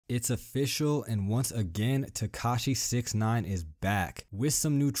It's official, and once again, Tekashi 6ix9ine is back with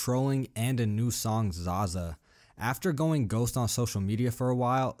some new trolling and a new song, ZAZA. After going ghost on social media for a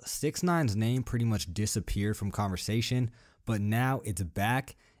while, 6ix9ine's name pretty much disappeared from conversation, but now it's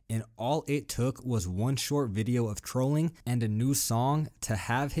back, and all it took was one short video of trolling and a new song to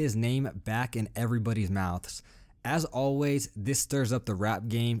have his name back in everybody's mouths. As always, this stirs up the rap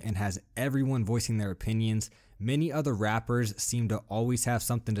game and has everyone voicing their opinions. Many other rappers seem to always have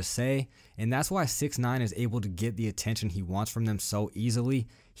something to say, and that's why 6ix9ine is able to get the attention he wants from them so easily.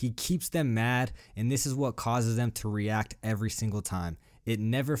 He keeps them mad, and this is what causes them to react every single time. It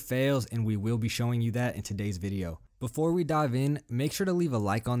never fails, and we will be showing you that in today's video. Before we dive in, make sure to leave a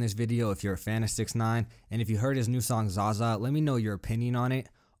like on this video if you're a fan of 6ix9ine, and if you heard his new song ZAZA, let me know your opinion on it.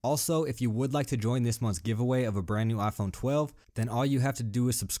 Also, if you would like to join this month's giveaway of a brand new iPhone 12, then all you have to do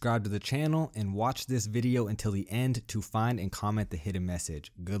is subscribe to the channel and watch this video until the end to find and comment the hidden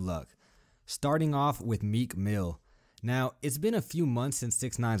message. Good luck. Starting off with Meek Mill. Now, it's been a few months since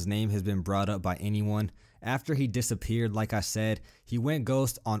 6ix9ine's name has been brought up by anyone. After he disappeared, like I said, he went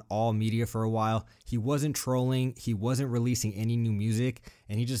ghost on all media for a while. He wasn't trolling, he wasn't releasing any new music,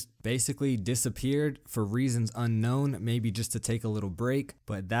 and he just basically disappeared for reasons unknown, maybe just to take a little break.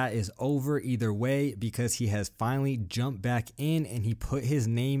 But that is over either way because he has finally jumped back in and he put his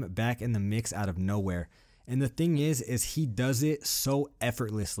name back in the mix out of nowhere. And the thing is he does it so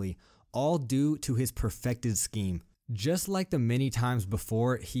effortlessly, all due to his perfected scheme. Just like the many times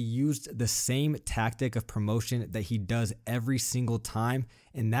before, he used the same tactic of promotion that he does every single time,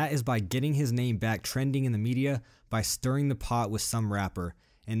 and that is by getting his name back trending in the media by stirring the pot with some rapper.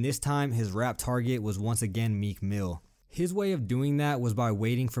 And this time, his rap target was once again Meek Mill. His way of doing that was by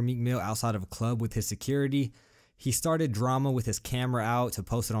waiting for Meek Mill outside of a club with his security. He started drama with his camera out to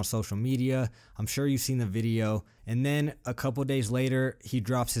post it on social media. I'm sure you've seen the video. And then a couple days later, he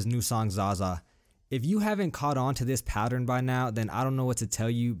drops his new song ZAZA. If you haven't caught on to this pattern by now, then I don't know what to tell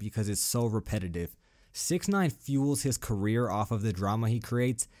you because it's so repetitive. 6ix9ine fuels his career off of the drama he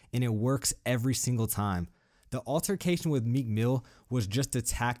creates, and it works every single time. The altercation with Meek Mill was just a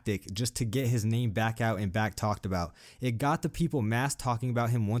tactic just to get his name back out and back talked about. It got the people mass talking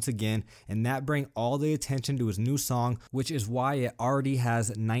about him once again, and that brought all the attention to his new song, which is why it already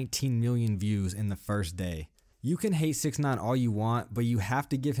has 19 million views in the first day. You can hate 6ix9ine all you want, but you have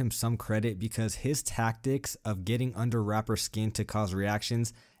to give him some credit because his tactics of getting under rappers' skin to cause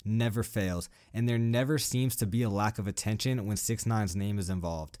reactions never fails, and there never seems to be a lack of attention when 6ix9ine's name is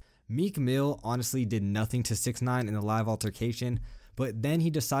involved. Meek Mill honestly did nothing to 6ix9ine in the live altercation, but then he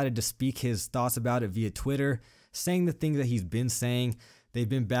decided to speak his thoughts about it via Twitter, saying the things that he's been saying. They've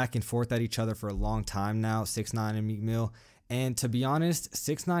been back and forth at each other for a long time now, 6ix9ine and Meek Mill. And to be honest,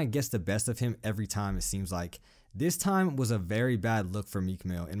 6ix9ine gets the best of him every time, it seems like. This time was a very bad look for Meek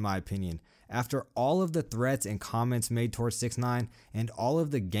Mill, in my opinion. After all of the threats and comments made towards 6ix9ine and all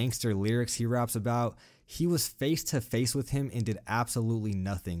of the gangster lyrics he raps about, he was face to face with him and did absolutely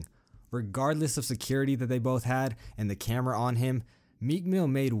nothing. Regardless of security that they both had and the camera on him, Meek Mill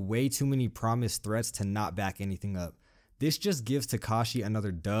made way too many promised threats to not back anything up. This just gives Tekashi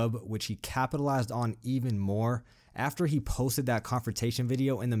another dub, which he capitalized on even more after he posted that confrontation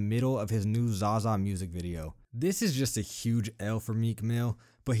video in the middle of his new ZAZA music video. This is just a huge L for Meek Mill,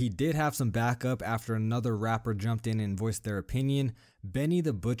 but he did have some backup after another rapper jumped in and voiced their opinion. Benny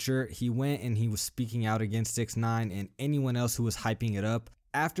the Butcher, he went and he was speaking out against 6ix9ine and anyone else who was hyping it up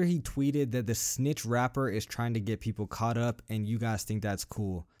after he tweeted that the snitch rapper is trying to get people caught up and you guys think that's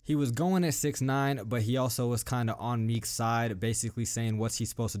cool. He was going at 6ix9ine, but he also was kind of on Meek's side, basically saying what's he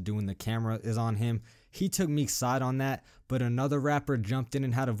supposed to do when the camera is on him. He took Meek's side on that, but another rapper jumped in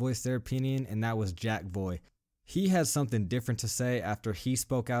and had to voice their opinion, and that was Jack Boy. He had something different to say after he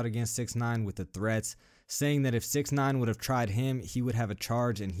spoke out against 6ix9ine with the threats, saying that if 6ix9ine would have tried him, he would have a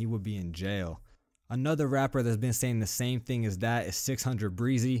charge and he would be in jail. Another rapper that's been saying the same thing as that is 600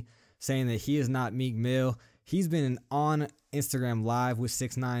 Breezy, saying that he is not Meek Mill. He's been on Instagram Live with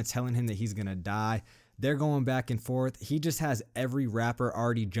 6ix9ine telling him that he's gonna die. They're going back and forth. He just has every rapper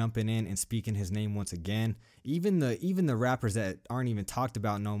already jumping in and speaking his name once again. Even the rappers that aren't even talked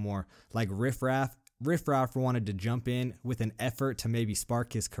about no more, like Riff Raff. Riff Raff wanted to jump in with an effort to maybe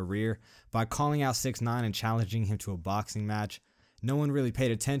spark his career by calling out 6ix9ine and challenging him to a boxing match. No one really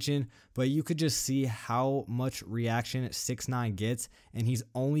paid attention, but you could just see how much reaction 6ix9ine gets, and he's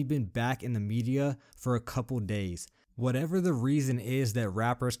only been back in the media for a couple days. Whatever the reason is that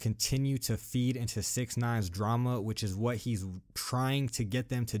rappers continue to feed into 6ix9ine's drama, which is what he's trying to get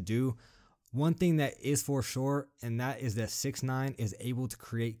them to do, one thing that is for sure, and that is that 6ix9ine is able to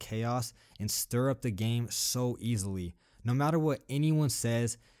create chaos and stir up the game so easily. No matter what anyone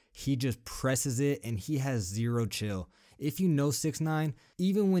says, he just presses it and he has zero chill. If you know 6ix9ine,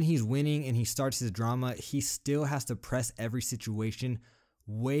 even when he's winning and he starts his drama, he still has to press every situation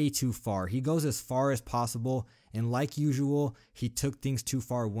way too far. He goes as far as possible, and like usual, he took things too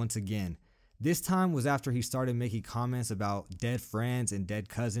far once again. This time was after he started making comments about dead friends and dead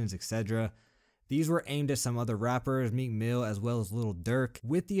cousins, etc. These were aimed at some other rappers, Meek Mill as well as Lil Durk,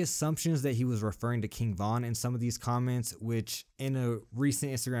 with the assumptions that he was referring to King Von in some of these comments, which in a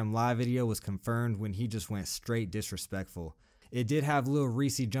recent Instagram live video was confirmed when he just went straight disrespectful. It did have Lil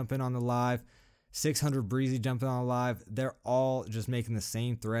Reese jump in on the live, 600 Breezy jumping on the live. They're all just making the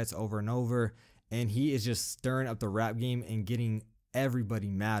same threats over and over, and he is just stirring up the rap game and getting everybody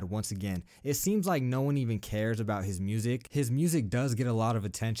mad once again. It seems like no one even cares about his music. His music does get a lot of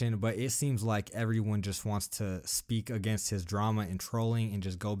attention, but it seems like everyone just wants to speak against his drama and trolling and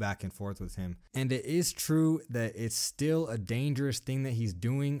just go back and forth with him. And it is true that it's still a dangerous thing that he's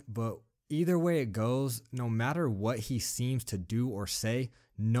doing, but either way it goes, no matter what he seems to do or say,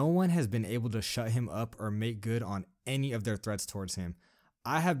 no one has been able to shut him up or make good on any of their threats towards him.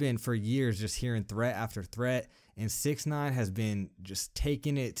 I have been for years just hearing threat after threat, and 6ix9ine has been just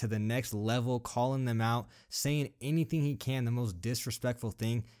taking it to the next level, calling them out, saying anything he can, the most disrespectful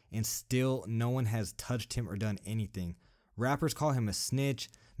thing, and still no one has touched him or done anything. Rappers call him a snitch,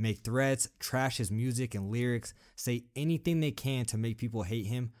 make threats, trash his music and lyrics, say anything they can to make people hate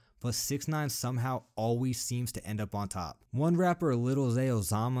him, but 6ix9ine somehow always seems to end up on top. One rapper, Lil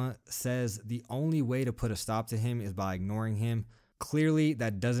ZAZA, says the only way to put a stop to him is by ignoring him. Clearly,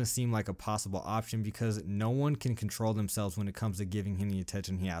 that doesn't seem like a possible option because no one can control themselves when it comes to giving him the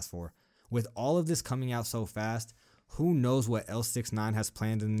attention he asks for. With all of this coming out so fast, who knows what else 6ix9ine has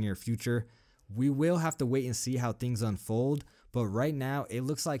planned in the near future? We will have to wait and see how things unfold, but right now it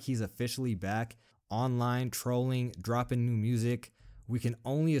looks like he's officially back, online, trolling, dropping new music. We can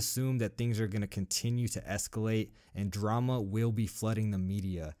only assume that things are going to continue to escalate and drama will be flooding the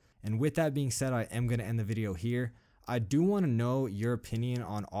media. And with that being said, I am going to end the video here. I do want to know your opinion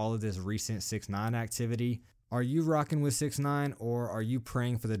on all of this recent 6ix9ine activity. Are you rocking with 6ix9ine, or are you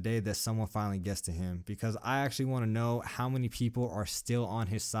praying for the day that someone finally gets to him? Because I actually want to know how many people are still on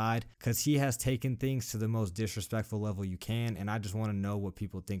his side, because he has taken things to the most disrespectful level you can, and I just want to know what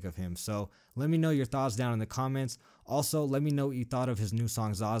people think of him. So let me know your thoughts down in the comments. Also, let me know what you thought of his new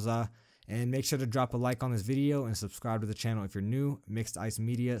song ZAZA, and make sure to drop a like on this video and subscribe to the channel if you're new. Mixed Ice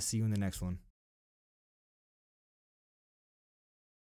Media. See you in the next one.